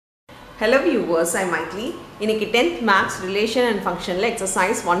Hello viewers, I am Maitli. இன்னைக்கு 10th Maths Relation and Functionல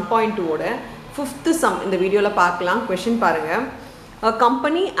exercise 1.2 ஓட 5th sum இந்த வீடியோல பார்க்கலாம். Question பாருங்க. A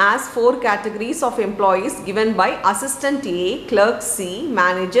company has 4 categories of employees given by assistant A, clerk C,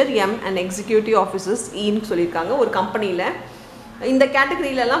 manager M and executive officers E ன்னு சொல்லிருக்காங்க. ஒரு கம்பெனில இந்த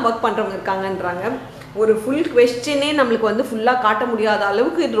கேட்டகரியில எல்லாம் வர்க் பண்றவங்க இருக்காங்கன்றாங்க. ஒரு ஃபுல் क्वेश्चनே நமக்கு வந்து ஃபுல்லா காட்ட முடியாத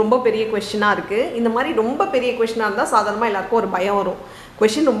அளவுக்கு இது ரொம்ப பெரிய क्वेश्चனா இருக்கு. இந்த மாதிரி ரொம்ப பெரிய क्वेश्चனா இருந்தா சாதாரணமா எல்லாருக்கும் ஒரு பயம் வரும்.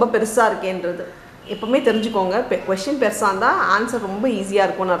 क्वेश्चन ரொம்ப பெருசா இருக்கேன்றது. எப்பவுமே தெரிஞ்சுக்கோங்க क्वेश्चन பெருசா இருந்தா ஆன்சர் ரொம்ப ஈஸியா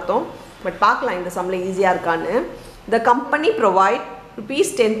இருக்கும்னு அர்த்தம். பட் பார்க்கலாம் இந்த சம்ல ஈஸியா இருக்கான்னு. The company provide rupees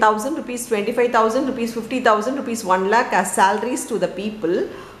 10,000, rupees 25,000, rupees 50,000, rupees 1 lakh as salaries to the people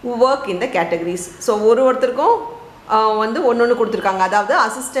who work in the categories. So ஒருத்தருக்கும் வந்து ஒன்னொன்னு கொடுத்திருக்காங்க. அதாவது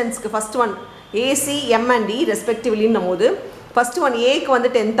அசிஸ்டன்ட்ஸ்க்கு first one AC, M and D respectively நம்மோது first one A க்கு வந்து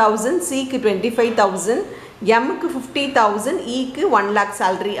 10,000, C க்கு 25,000, M க்கு 50,000, E க்கு 1 lakh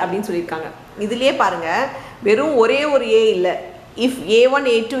salary அப்படினு சொல்லிருக்காங்க. இதுலயே பாருங்க வெறும் ஒரே ஒரு A இல்ல. If A1,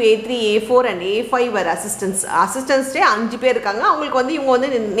 A2, A3, A4 and A5 were assistants டே 5 பேர் இருக்காங்க. அவங்களுக்கு வந்து இவங்க வந்து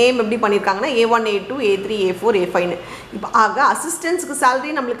நேம் எப்படி பண்ணிருக்காங்கன்னா A1, A2, A3, A4, A5 னு. இப்போ ஆக அசிஸ்டன்ட்ஸ்க்கு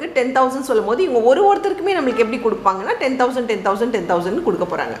salary நமக்கு 10,000 சொல்லும்போது இவங்க ஒருத்தருக்குமே நமக்கு எப்படி கொடுப்பாங்கன்னா 10,000 10,000 10,000 னு கொடுக்க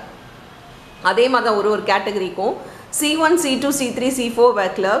போறாங்க. அதே மாதிரி ஒரு கேட்டகரிக்கும் C1, C2, C3, C4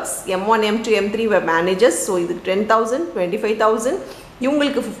 were clerks, M1, M2, M3 were managers. So இது 10,000, 25,000,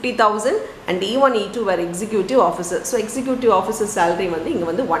 இவங்களுக்கு 50,000 and E1, E2 were executive officers. So executive officer salary வந்து இங்க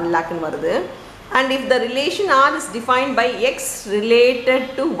வந்து 1 lakh னு வருது. And if the relation R is defined by X related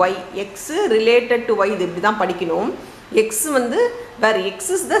to Y, X related to Y இது இப்படி தான் படிக்கணும். X வந்து where X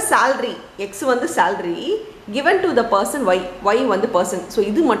is the salary, X வந்து salary given to the person Y, Y வந்து person. So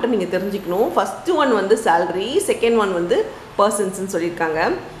இது மட்டும் நீங்க தெரிஞ்சுக்கணும். First one வந்து salary, second one வந்து persons னு சொல்லிருக்காங்க.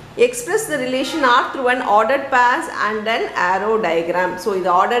 Express the relation R through an ordered pairs and an arrow diagram. So இது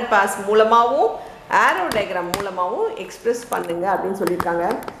ordered pairs மூலமாவும் arrow diagram மூலமாவும் express பண்ணுங்க அப்படின்னு சொல்லியிருக்காங்க.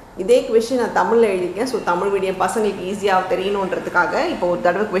 இதே क्वेश्चन நான் தமிழ்ல எழுதிருக்கேன். ஸோ தமிழ் மீடியம் பசங்களுக்கு ஈஸியாக தெரியணுன்றதுக்காக இப்போ ஒரு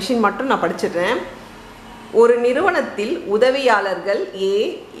தடவை क्वेश्चन மட்டும் நான் படிச்சிடுறேன். ஒரு நிறுவனத்தில் உதவியாளர்கள் A,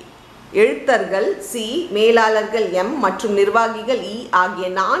 எழுத்தர்கள் C, மேலாளர்கள் M மற்றும் நிர்வாகிகள் E ஆகிய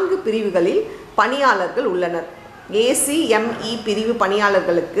 4 பிரிவுகளில் பணியாளர்கள் உள்ளனர். ACME பிரிவு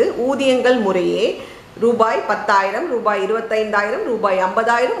பணியாளர்களுக்கு ஊதியங்கள் முறையே ரூபாய் 10,000, ரூபாய் 25,000, ரூபாய்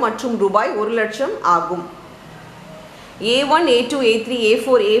 50,000 மற்றும் ரூபாய் 1,00,000 ஆகும். A1, A2, A3,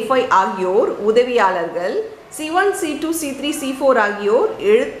 A4, A5 ஆகியோர் உதவியாளர்கள், C1, C2, C3, C4 ஆகியோர்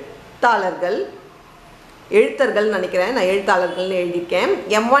எழுத்தர்கள் நினைக்கிறேன், நான் எழுத்தாளர்கள்னு எழுதியிருக்கேன்.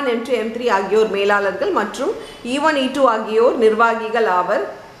 M1, M2, M3 ஆகியோர் மேலாளர்கள் மற்றும் E1, E2 ஆகியோர் நிர்வாகிகள் ஆவர்.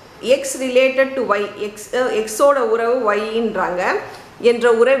 X related to Y, X ஓட உறவு Y ன்றாங்க. என்ற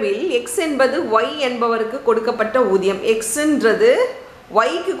உறவில் X என்பது Y என்பவருக்கு கொடுக்கப்பட்ட ஊதியம். Xன்றது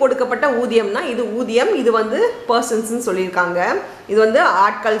Yக்கு கொடுக்கப்பட்ட ஊதியம்னா இது ஊதியம், இது வந்து பர்சன்ஸ் னு சொல்லிருக்காங்க. இது வந்து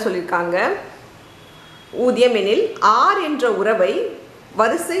ஆட்கள் சொல்லிருக்காங்க. ஊதியம் எனில் R என்ற உறவை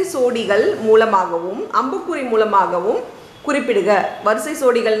வரிசை சோடிகள் மூலமாகவும் அம்புக்குறி மூலமாகவும் குறிப்பிடுக. வரிசை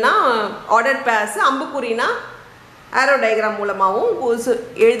சோடிகள்னா ஆர்டர்ட் பேர்ஸ், அம்புக்குறினா ஆரோ டயக்ராம் மூலமாகவும்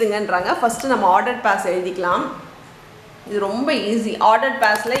எழுதுங்கன்றாங்க. ஃபஸ்ட்டு நம்ம ஆர்டர்ட் பேர்ஸ் எழுதிக்கலாம். இது ரொம்ப ஈஸி. ஆர்டர்ட்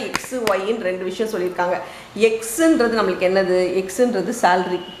பேர்ஸில் எக்ஸு ஒய்ன்னு 2 விஷயம் சொல்லியிருக்காங்க. எக்ஸுன்றது நம்மளுக்கு என்னது? எக்ஸுன்றது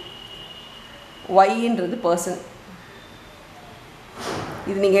சேல்ரி, ஒய்ன்றது பர்சன்.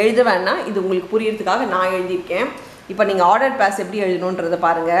 இது நீங்கள் எழுத வேணாம், இது உங்களுக்கு புரியறதுக்காக நான் எழுதியிருக்கேன். இப்போ நீங்கள் ஆர்டர்ட் பேர்ஸ் எப்படி எழுதணுன்றதை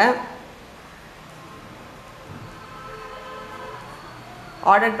பாருங்கள்.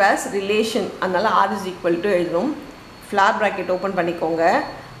 ஆர்டர்ட் பேர்ஸ் ரிலேஷன், அதனால் R is equal to எழுதணும். ஃப்ளார் ப்ராக்கெட் ஓப்பன் பண்ணிக்கோங்க.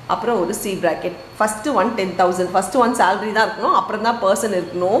 அப்புறம் ஒரு C bracket. First one 10,000, first one salary தான் இருக்கணும், அப்புறம் தான் பர்சன்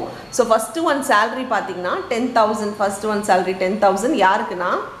இருக்கணும். ஸோ ஃபஸ்ட்டு ஒன் சேல்ரி பார்த்தீங்கன்னா 10,000, ஃபஸ்ட்டு ஒன் சேல்ரி 10,000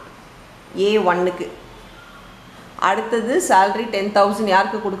 யாருக்குன்னா A1க்கு. அடுத்தது சேல்ரி 10,000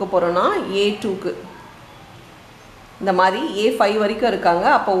 யாருக்கு கொடுக்க போகிறோன்னா A2க்கு. இந்த மாதிரி A5 வரைக்கும் இருக்காங்க.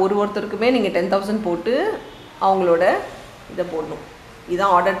 அப்போ ஒருத்தருக்குமே நீங்கள் 10,000 போட்டு அவங்களோட இதை போடணும்.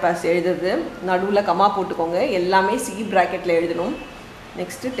 இதுதான் ஆர்டர் பேர்ஸ் எழுதுறது. நடுவில் கமா போட்டுக்கோங்க. எல்லாமே C ப்ராக்கெட்டில் எழுதணும்.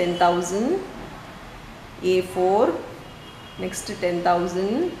 Next 10,000 A4, next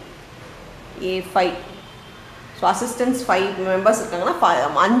 10,000 A5. So assistance 5 members இருக்காங்கன்னா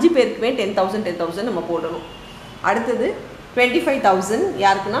 5 பேருக்குமே 10,000 10,000 நம்ம போடணும். அடுத்தது 25,000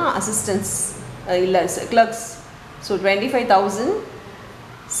 யாருக்குன்னா அசிஸ்டன்ஸ் இல்லை கிளர்க்ஸ். So 25,000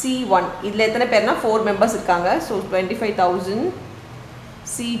 C1. இதில் எத்தனை பேர்னா 4 மெம்பர்ஸ் இருக்காங்க. So 25,000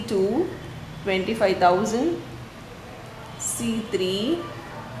 C2, 25,000 C3,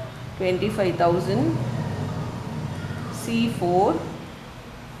 25,000 C4.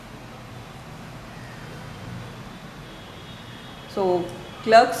 So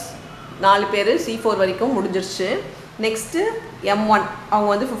clerks 4 பேர் C4 வரைக்கும் முடிஞ்சிருச்சு. நெக்ஸ்ட்டு M1 அவங்க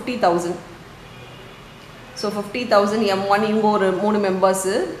வந்து 50,000. ஸோ 50,000 M1 இவங்க ஒரு 3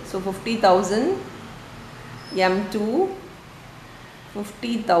 members. So 50,000 M2,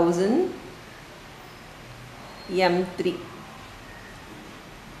 50,000 M3.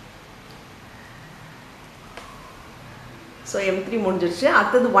 So M3 முடிஞ்சிருச்சு.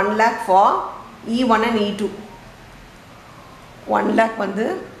 அடுத்தது 1 lakh for E1 and E2. 1 lakh வந்து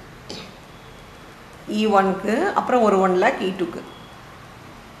E1க்கு, அப்புறம் ஒரு 1 lakh E2க்கு.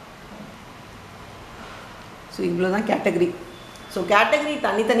 ஸோ இவ்வளோ தான் கேட்டகரி. ஸோ கேட்டகரி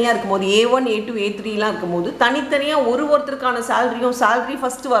தனித்தனியாக இருக்கும்போது A1, A2, A3லாம் இருக்கும்போது தனித்தனியாக ஒருத்தருக்கான சேலரி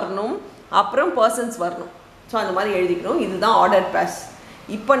ஃபஸ்ட்டு வரணும், அப்புறம் பர்சன்ஸ் வரணும். ஸோ அந்த மாதிரி எழுதிக்கணும். இதுதான் ஆர்டர் பேஸ்.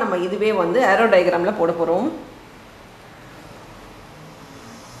 இப்போ நம்ம இதுவே வந்து ஏரோ டயக்ராமில் போட போகிறோம்.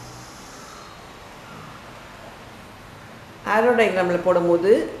 ஏரோ டயக்ராமில் போடும்போது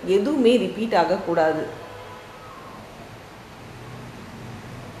எதுவுமே ரிப்பீட் ஆகக்கூடாது.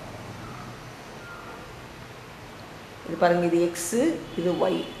 இது பாருங்கள், இது எக்ஸு, இது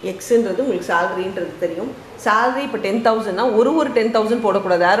ஒய். எக்ஸுன்றது உங்களுக்கு சேலரின்றது தெரியும். சேலரி இப்போ 10,000னா ஒரு 10,000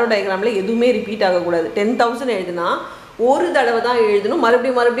 போடக்கூடாது. ஏரோ டயக்ராமில் எதுவுமே ரிப்பீட் ஆகக்கூடாது. 10,000 எழுதுனா ஒரு தடவை தான் எழுதணும்.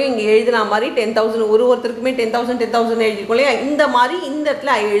 மறுபடியும் இங்கே எழுதினா மாதிரி 10,000 ஒருத்தருக்குமே 10,000 எழுதிருக்கோம் இல்லையா? இந்த மாதிரி இந்த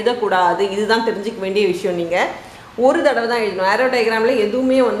இடத்துல எழுதக்கூடாது. இதுதான் தெரிஞ்சிக்க வேண்டிய விஷயம். நீங்கள் ஒரு தடவை தான் எழுதணும். ஏரோ டயக்ராமில்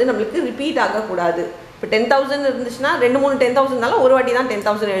எதுவுமே வந்து நம்மளுக்கு ரிப்பீட் ஆகக்கூடாது. இப்போ 10,000 இருந்துச்சுன்னா 2-3 10,000னாலும் ஒரு வாட்டி தான்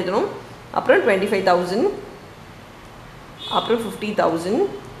 10,000 எழுதணும். அப்புறம் 25,000, அப்புறம் 50,000,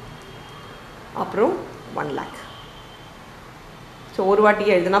 அப்புறம் 1 lakh. ஸோ ஒரு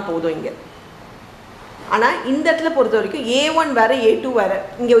வாட்டி எழுதுனா போதும் இங்கே. ஆனால் இந்த இடத்துல பொறுத்த வரைக்கும் A1 வேறு, A2 வேறு.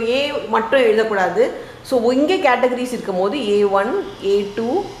 இங்கே A மட்டும் எழுதக்கூடாது. ஸோ இங்கே கேட்டகரிஸ் இருக்கும் போது A1, A2,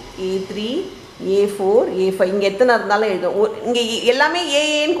 A3, A4, A5 இங்கே எத்தனை இருந்தாலும் எழுதும். இங்கே எல்லாமே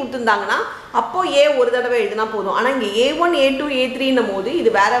ஏன்னு கொடுத்துருந்தாங்கன்னா அப்போது A ஒரு தடவை எழுதினா போதும். ஆனால் இங்கே A1, A2, A3ன்னும் போது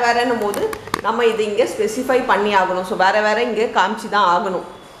இது வேறுன்னும் போது நம்ம இது இங்கே ஸ்பெசிஃபை பண்ணி ஆகணும். ஸோ வேறு இங்கே காமிச்சு தான் ஆகணும்.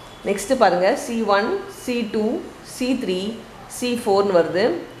 நெக்ஸ்ட்டு பாருங்கள், C1, C2, C3, C4ன்னு வருது.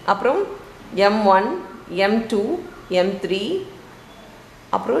 அப்புறம் M1, M2, M3,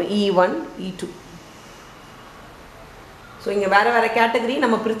 அப்புறம் E1, E2. ஸோ இங்கே வேறு கேட்டகரி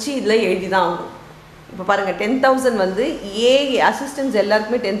நம்ம பிரித்து இதில் எழுதி தான் ஆகும். இப்போ பாருங்கள், 10,000 வந்து அசிஸ்டன்ஸ்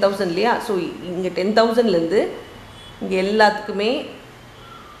எல்லாருக்குமே 10,000 இல்லையா? ஸோ இங்கே 10,000லேருந்து இங்கே எல்லாத்துக்குமே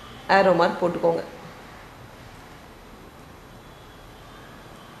ஏரோ மார்க் போட்டுக்கோங்க.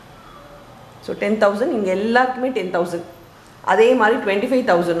 ஸோ 10,000 இங்கே எல்லாருக்குமே 10,000. அதே மாதிரி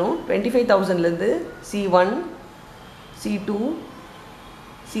 25,000ம் 25,000லேருந்து C1, C2,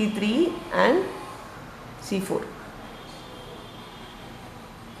 C3 and C4.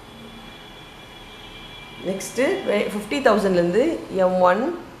 Next 50,000லேருந்து M1,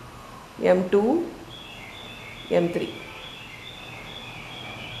 M2, M3.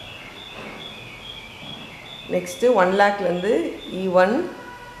 Next 1 lakhலேருந்து E1,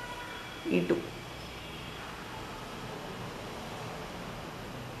 E2.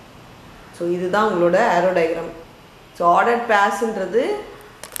 So இதுதான் உங்களோட ஏரோ டயக்ராம். ஸோ ஆர்டர் பேஸ்ன்றது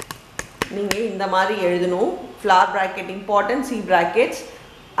நீங்கள் இந்த மாதிரி எழுதணும். Flower bracket important, C brackets.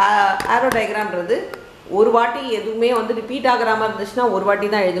 Aero டயக்ராம்ன்றது ஒரு வாட்டி எதுவுமே வந்து ரிப்பீட் ஆகிற மாதிரி இருந்துச்சுன்னா ஒரு வாட்டி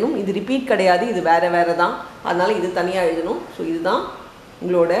தான் எழுதணும். இது ரிப்பீட் கிடையாது, இது வேறு தான். அதனால் இது தனியாக எழுதணும். ஸோ இதுதான்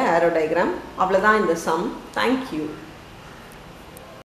உங்களோட ஏரோ டயக்ராம். அவ்வளோதான் இந்த சம். தேங்க்யூ.